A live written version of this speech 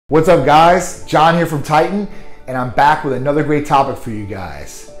What's up guys? John here from Titan, and I'm back with another great topic for you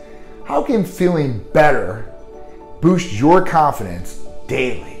guys. How can feeling better boost your confidence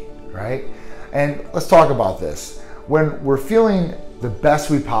daily, right? And let's talk about this. When we're feeling the best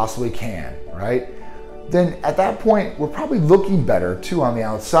we possibly can, right? Then at that point, we're probably looking better too on the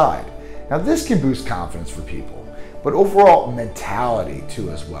outside. Now this can boost confidence for people, but overall mentality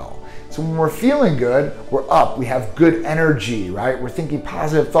too as well. So when we're feeling good, we're up, we have good energy, right? We're thinking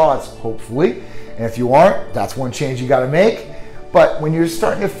positive thoughts, hopefully. And if you aren't, that's one change you gotta make. But when you're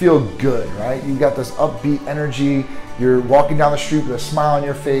starting to feel good, right? You've got this upbeat energy, you're walking down the street with a smile on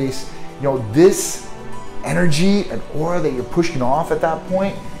your face. You know, this energy and aura that you're pushing off at that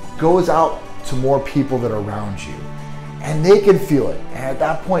point goes out to more people that are around you. And they can feel it. And at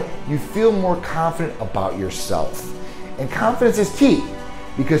that point, you feel more confident about yourself. And confidence is key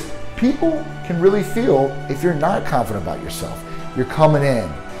because people can really feel if you're not confident about yourself. You're coming in,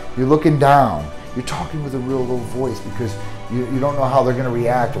 you're looking down, you're talking with a real low voice because you don't know how they're gonna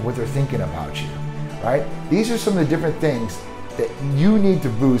react or what they're thinking about you, right? These are some of the different things that you need to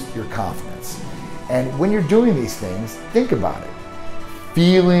boost your confidence. And when you're doing these things, think about it.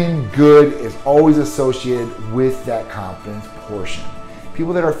 Feeling good is always associated with that confidence portion.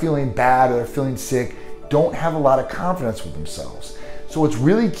 People that are feeling bad or they're feeling sick don't have a lot of confidence with themselves. So it's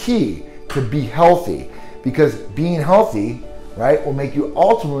really key to be healthy because being healthy, right, will make you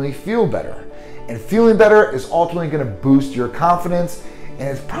ultimately feel better. And feeling better is ultimately gonna boost your confidence and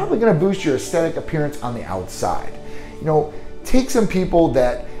it's probably gonna boost your aesthetic appearance on the outside. You know, take some people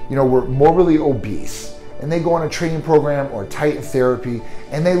that, you know, were morbidly obese and they go on a training program or Titan therapy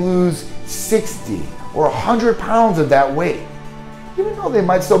and they lose 60 or 100 pounds of that weight. Even though they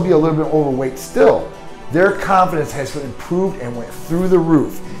might still be a little bit overweight still, their confidence has improved and went through the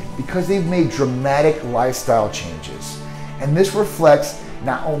roof because they've made dramatic lifestyle changes. And this reflects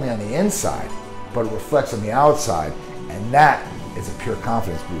not only on the inside, but it reflects on the outside. And that is a pure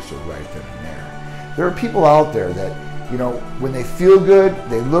confidence booster right then and there. There are people out there that, you know, when they feel good,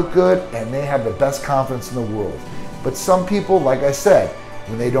 they look good, and they have the best confidence in the world. But some people, like I said,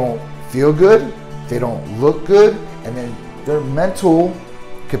 when they don't feel good, they don't look good, and then their mental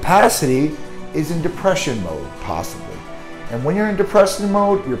capacity is in depression mode, possibly. And when you're in depression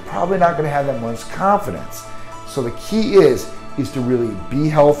mode, you're probably not gonna have that much confidence. So the key is to really be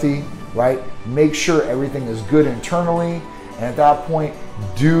healthy, right? Make sure everything is good internally, and at that point,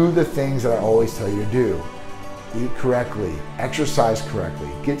 do the things that I always tell you to do. Eat correctly, exercise correctly,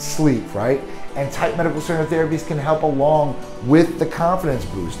 get sleep, right? And Titan Medical Center Therapies can help along with the confidence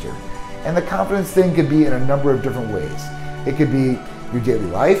booster. And the confidence thing could be in a number of different ways. It could be your daily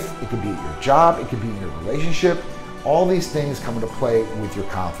life, it could be your job, it could be your relationship. All these things come into play with your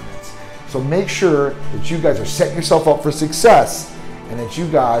confidence. So make sure that you guys are setting yourself up for success and that you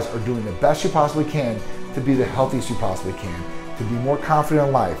guys are doing the best you possibly can to be the healthiest you possibly can, to be more confident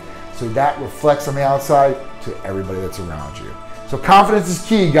in life. So that reflects on the outside to everybody that's around you. So confidence is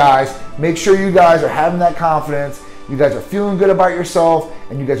key, guys. Make sure you guys are having that confidence, you guys are feeling good about yourself,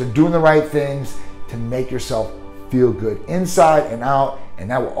 and you guys are doing the right things to make yourself feel good inside and out, and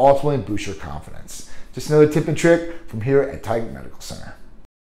that will ultimately boost your confidence. Just another tip and trick from here at Titan Medical Center.